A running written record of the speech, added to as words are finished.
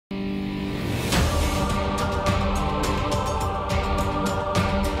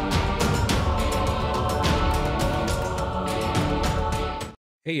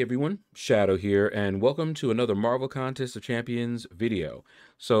Hey everyone, Shaedow here, and welcome to another Marvel Contest of Champions video.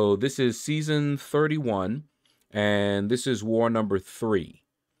 So this is season 31, and this is war number 3.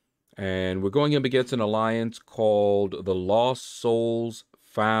 And we're going up against an alliance called the Lost Souls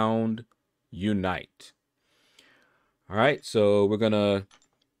Found Unite. Alright, so we're gonna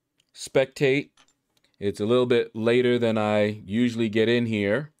spectate. It's a little bit later than I usually get in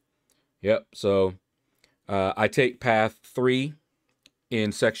here. Yep, so I take path 3 in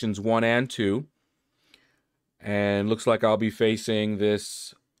sections 1 and 2. And looks like I'll be facing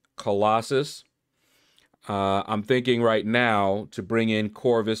this Colossus. I'm thinking right now to bring in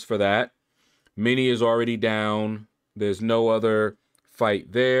Corvus for that. Mini is already down. There's no other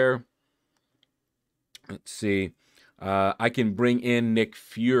fight there. Let's see. I can bring in Nick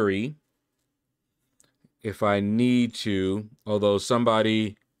Fury if I need to, although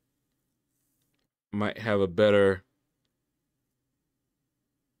somebody might have a better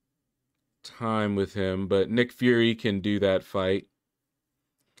time with him, but Nick Fury can do that fight.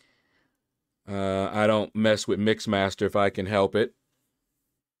 I don't mess with Mixmaster if I can help it.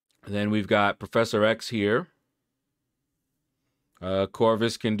 And then we've got Professor X here.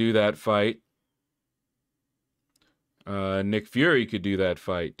 Corvus can do that fight. Nick Fury could do that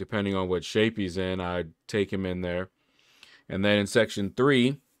fight, depending on what shape he's in. I'd take him in there. And then in section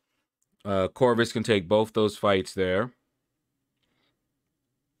 3, Corvus can take both those fights there.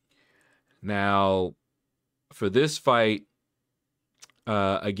 Now, for this fight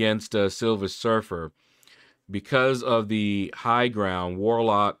against Silver Surfer, because of the high ground,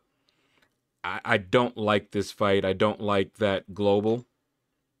 Warlock, I don't like this fight. I don't like that global,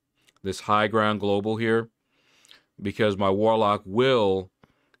 this high ground global here, because my Warlock will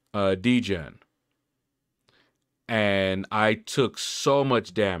degen. And I took so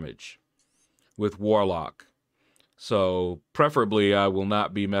much damage with Warlock. So preferably I will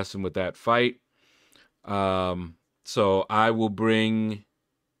not be messing with that fight. So I will bring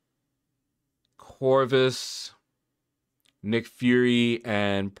Corvus, Nick Fury,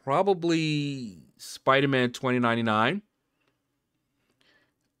 and probably Spider-Man 2099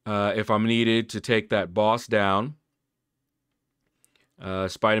 if I'm needed to take that boss down.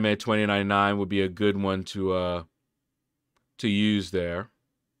 Spider-Man 2099 would be a good one to use there.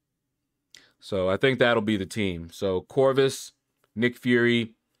 So I think that'll be the team. So Corvus, Nick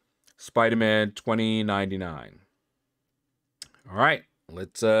Fury, Spider-Man 2099. All right,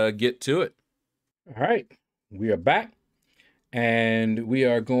 let's get to it. All right, we are back. And we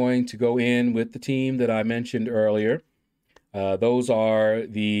are going to go in with the team that I mentioned earlier. Those are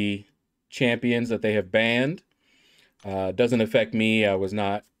the champions that they have banned. Doesn't affect me. I was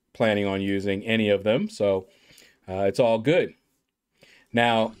not planning on using any of them, so it's all good.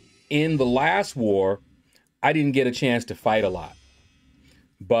 Now, in the last war, I didn't get a chance to fight a lot,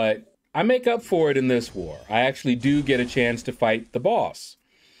 but I make up for it in this war. I actually do get a chance to fight the boss.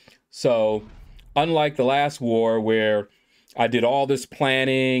 So, unlike the last war where I did all this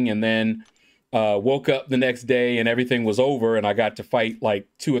planning and then woke up the next day and everything was over and I got to fight like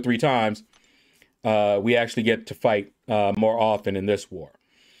 2 or 3 times, we actually get to fight more often in this war.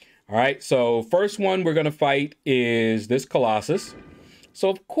 All right, so first one we're going to fight is this Colossus. So,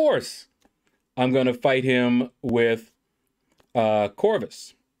 of course, I'm going to fight him with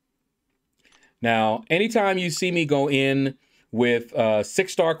Corvus. Now, anytime you see me go in with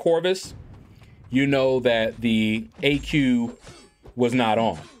 6-star Corvus, you know that the AQ was not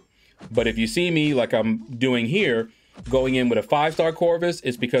on. But if you see me, like I'm doing here, going in with a 5-star Corvus,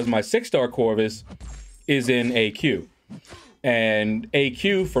 it's because my 6-star Corvus is in AQ. And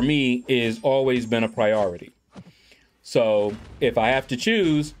AQ, for me, is always been a priority. So if I have to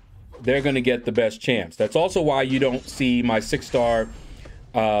choose, they're going to get the best chance. That's also why you don't see my 6-star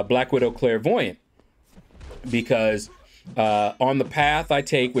Black Widow Clairvoyant. Because on the path I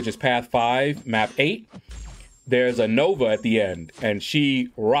take, which is path 5, map 8, there's a Nova at the end, and she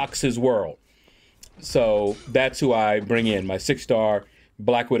rocks his world. So that's who I bring in, my 6-star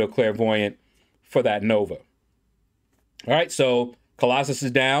Black Widow Clairvoyant for that Nova. All right, so Colossus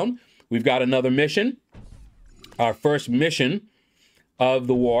is down. We've got another mission. Our first mission of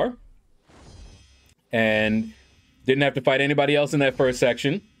the war. And didn't have to fight anybody else in that first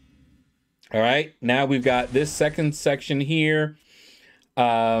section. All right, now we've got this second section here.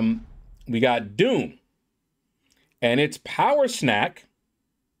 We got Doom. And it's Power Snack,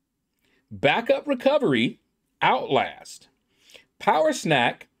 Backup Recovery, Outlast. Power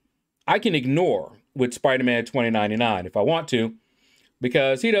Snack, I can ignore with Spider-Man 2099 if I want to,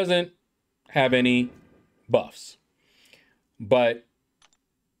 because he doesn't have any buffs. But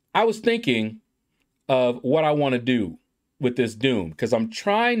I was thinking of what I want to do with this Doom because I'm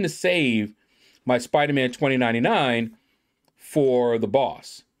trying to save my Spider-Man 2099 for the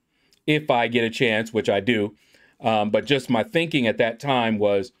boss if I get a chance, which I do. But just my thinking at that time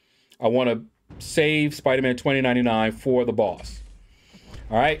was I want to save Spider-Man 2099 for the boss.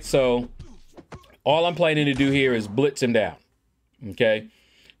 All right, so all I'm planning to do here is blitz him down. Okay,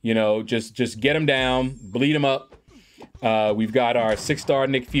 you know, just get him down, bleed him up. We've got our 6-star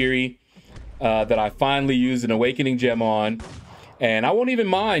Nick Fury that I finally used an Awakening Gem on. And I won't even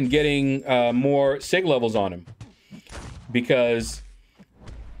mind getting more SIG levels on him because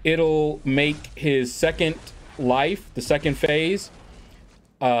it'll make his second life, the second phase,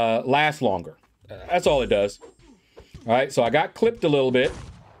 last longer. That's all it does. All right, so I got clipped a little bit.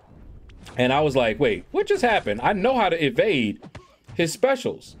 And I was like, wait, what just happened? I know how to evade his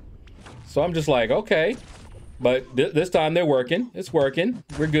specials. So I'm just like, okay. But this time they're working. It's working.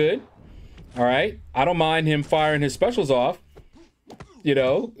 We're good. All right. I don't mind him firing his specials off. You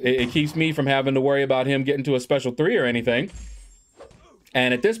know, it keeps me from having to worry about him getting to a special 3 or anything.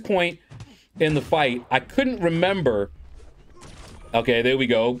 And at this point in the fight, I couldn't remember. Okay, there we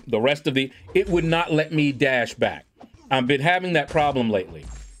go. The rest of it would not let me dash back. I've been having that problem lately,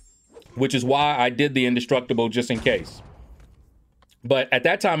 which is why I did the indestructible just in case. But at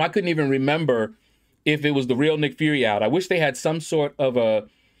that time, I couldn't even remember if it was the real Nick Fury out. I wish they had some sort of a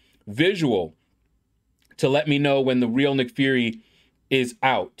visual to let me know when the real Nick Fury is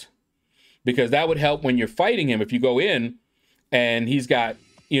out, because that would help when you're fighting him. If you go in and he's got,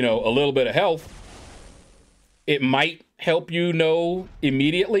 you know, a little bit of health, it might help you know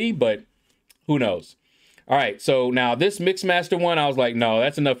immediately, but who knows? All right, so now this Mixmaster one, I was like, no,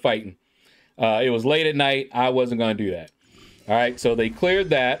 that's enough fighting. It was late at night. I wasn't going to do that. All right, so they cleared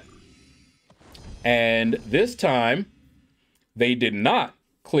that. And this time, they did not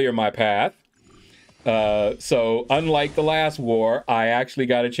clear my path. So unlike the last war, I actually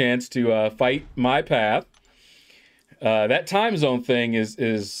got a chance to fight my path. That time zone thing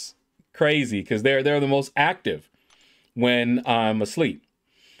is crazy because they're the most active when I'm asleep.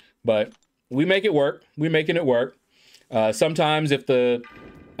 But we make it work. We're making it work. Sometimes if the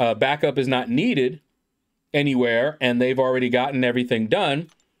backup is not needed anywhere and they've already gotten everything done,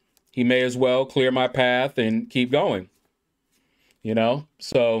 he may as well clear my path and keep going. You know?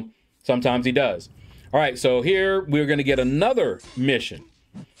 So sometimes he does. All right, so here we're going to get another mission.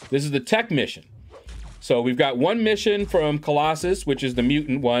 This is the tech mission. So we've got one mission from Colossus, which is the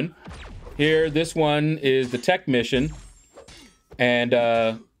mutant one. Here, this one is the tech mission. And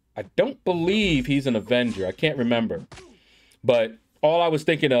I don't believe he's an Avenger. I can't remember. But all I was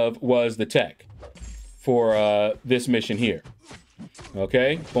thinking of was the tech for this mission here.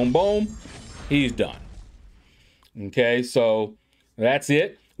 Okay, boom, boom. He's done. Okay, so that's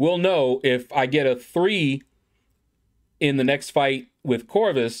it. We'll know if I get a 3 in the next fight with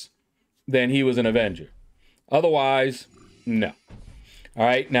Corvus, then he was an Avenger. Otherwise, no. All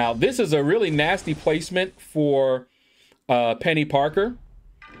right, now this is a really nasty placement for Penny Parker.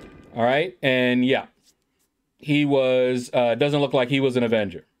 All right, and yeah, he was, doesn't look like he was an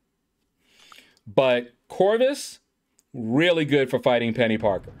Avenger. But Corvus, really good for fighting Penny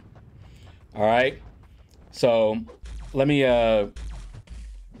Parker. All right, so let me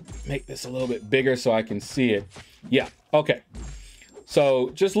make this a little bit bigger so I can see it. Yeah, okay. So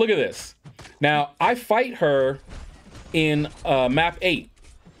just look at this. Now, I fight her in map 8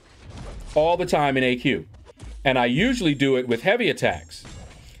 all the time in AQ. And I usually do it with heavy attacks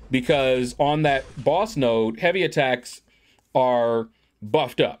because on that boss node, heavy attacks are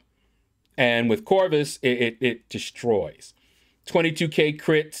buffed up. And with Corvus, it destroys. 22k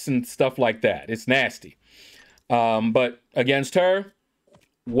crits and stuff like that. It's nasty. But against her,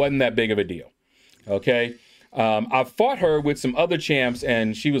 wasn't that big of a deal. Okay? I've fought her with some other champs,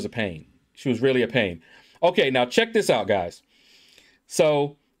 and she was a pain. She was really a pain. Okay, now check this out, guys.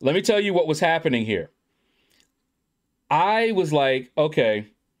 So let me tell you what was happening here. I was like, okay,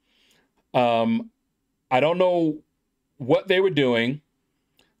 I don't know what they were doing,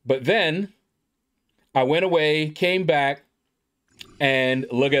 but then I went away, came back, and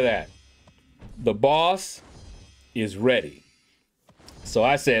look at that. The boss is ready. So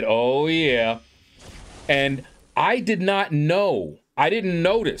I said, oh yeah. And I did not know, I didn't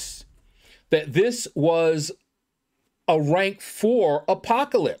notice that this was a rank 4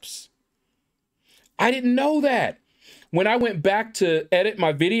 Apocalypse. I didn't know that. When I went back to edit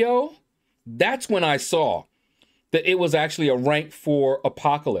my video, that's when I saw that it was actually a rank 4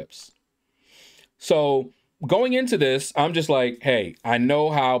 Apocalypse. So going into this, I'm just like, hey, I know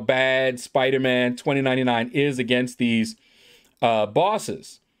how bad Spider-Man 2099 is against these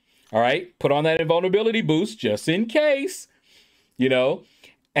bosses. All right, put on that invulnerability boost just in case. you know?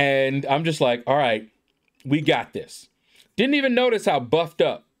 And I'm just like, all right, we got this. Didn't even notice how buffed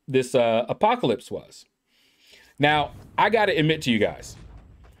up this Apocalypse was. Now, I got to admit to you guys,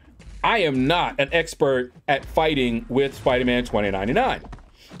 I am not an expert at fighting with Spider-Man 2099.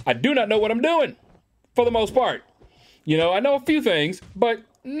 I do not know what I'm doing, for the most part. You know, I know a few things, but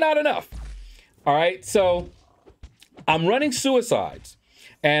not enough. All right, so I'm running suicides.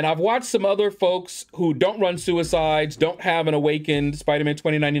 And I've watched some other folks who don't run suicides, don't have an awakened Spider-Man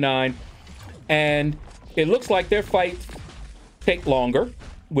 2099, and it looks like their fights take longer,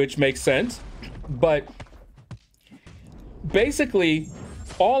 which makes sense. But basically,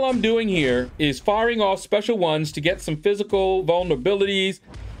 all I'm doing here is firing off special ones to get some physical vulnerabilities,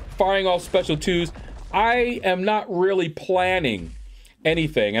 firing off special twos. I am not really planning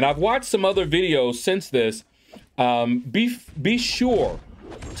anything. And I've watched some other videos since this. Be sure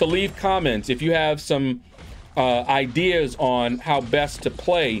to leave comments if you have some ideas on how best to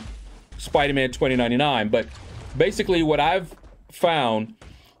play Spider-Man 2099. But basically what I've found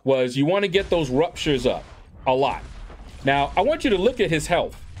was you want to get those ruptures up a lot. Now, I want you to look at his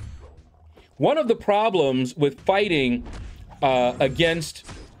health. One of the problems with fighting against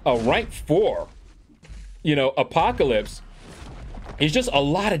a rank 4, you know, Apocalypse is just a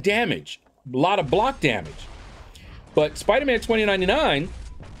lot of damage, a lot of block damage. But Spider-Man 2099,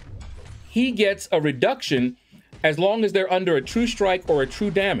 he gets a reduction as long as they're under a true strike or a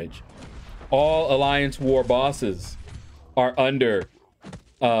true damage. All Alliance War bosses are under,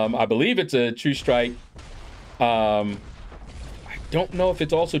 I believe it's a true strike. I don't know if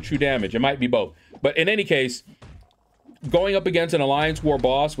it's also true damage. It might be both. But in any case, going up against an Alliance War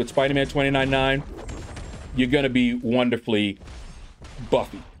boss with Spider-Man 2099, you're going to be wonderfully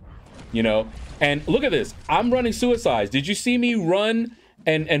buffy, you know? And look at this. I'm running suicides. Did you see me run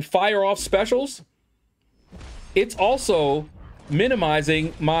and fire off specials? It's also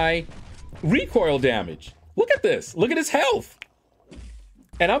minimizing my recoil damage. Look at this. Look at his health.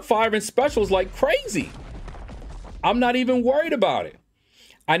 And I'm firing specials like crazy. I'm not even worried about it.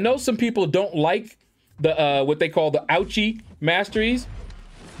 I know some people don't like the what they call the ouchie masteries,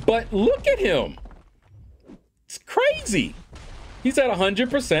 but look at him. It's crazy. He's at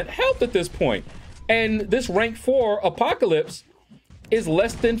 100% health at this point. And this rank 4 Apocalypse is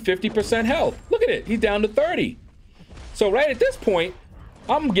less than 50% health. Look at it. He's down to 30. So right at this point,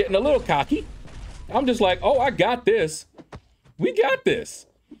 I'm getting a little cocky. I'm just like, oh, I got this. We got this.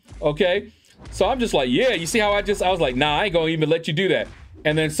 Okay. So I'm just like, yeah, you see how I was like, nah, I ain't gonna even let you do that.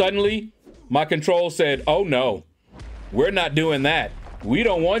 And then suddenly my control said, oh no, we're not doing that. We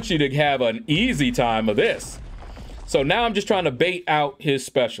don't want you to have an easy time of this. So now I'm just trying to bait out his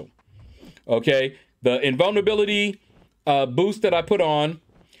special. Okay. The invulnerability boost that I put on.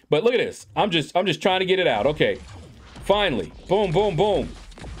 But look at this. I'm just trying to get it out. Okay. Finally. Boom, boom, boom.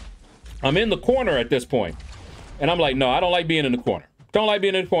 I'm in the corner at this point. And I'm like, no, I don't like being in the corner. Don't like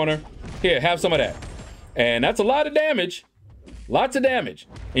being in the corner. Here, have some of that. And that's a lot of damage. Lots of damage.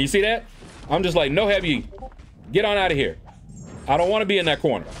 And you see that? I'm just like, no heavy. Get on out of here. I don't want to be in that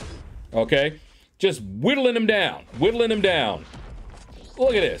corner. Okay? Just whittling him down. Whittling him down.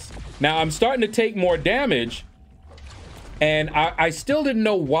 Look at this. Now, I'm starting to take more damage. And I still didn't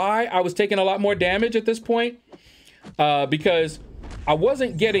know why I was taking a lot more damage at this point. Because I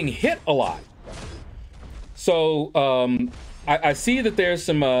wasn't getting hit a lot. So, I see that there's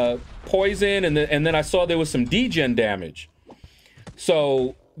some poison, and then I saw there was some degen damage.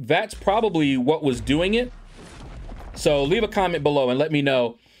 So that's probably what was doing it. So leave a comment below and let me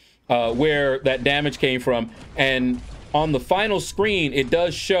know where that damage came from. And on the final screen, it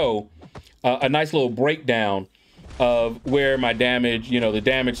does show a nice little breakdown of where my damage, you know, the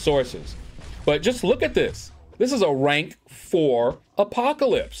damage sources. But just look at this. This is a rank 4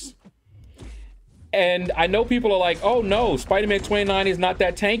 Apocalypse. And I know people are like, oh no, Spider-Man 29 is not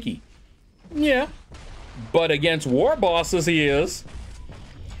that tanky. Yeah, but against war bosses he is.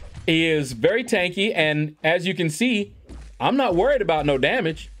 He is very tanky, and as you can see, I'm not worried about no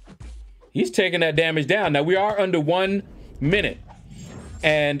damage. He's taking that damage down. Now we are under 1 minute.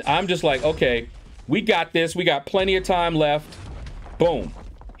 And I'm just like, okay, we got this. We got plenty of time left. Boom,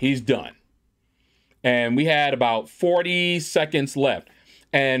 he's done. And we had about 40 seconds left.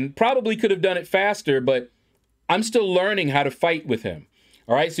 And probably could have done it faster, but I'm still learning how to fight with him.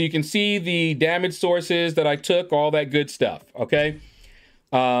 All right, so you can see the damage sources that I took, all that good stuff, okay?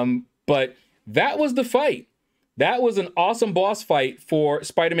 But that was the fight. That was an awesome boss fight for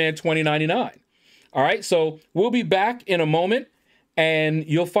Spider-Man 2099. All right, so we'll be back in a moment, and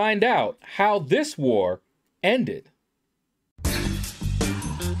you'll find out how this war ended.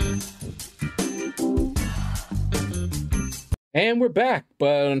 And we're back,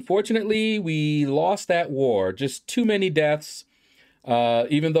 but unfortunately we lost that war. Just too many deaths.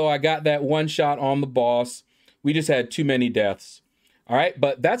 Even though I got that one shot on the boss, we just had too many deaths. All right,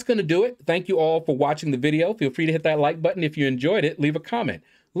 but that's going to do it. Thank you all for watching the video. Feel free to hit that like button if you enjoyed it. Leave a comment.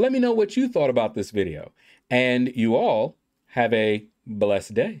 Let me know what you thought about this video. And you all have a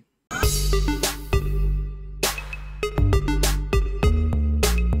blessed day.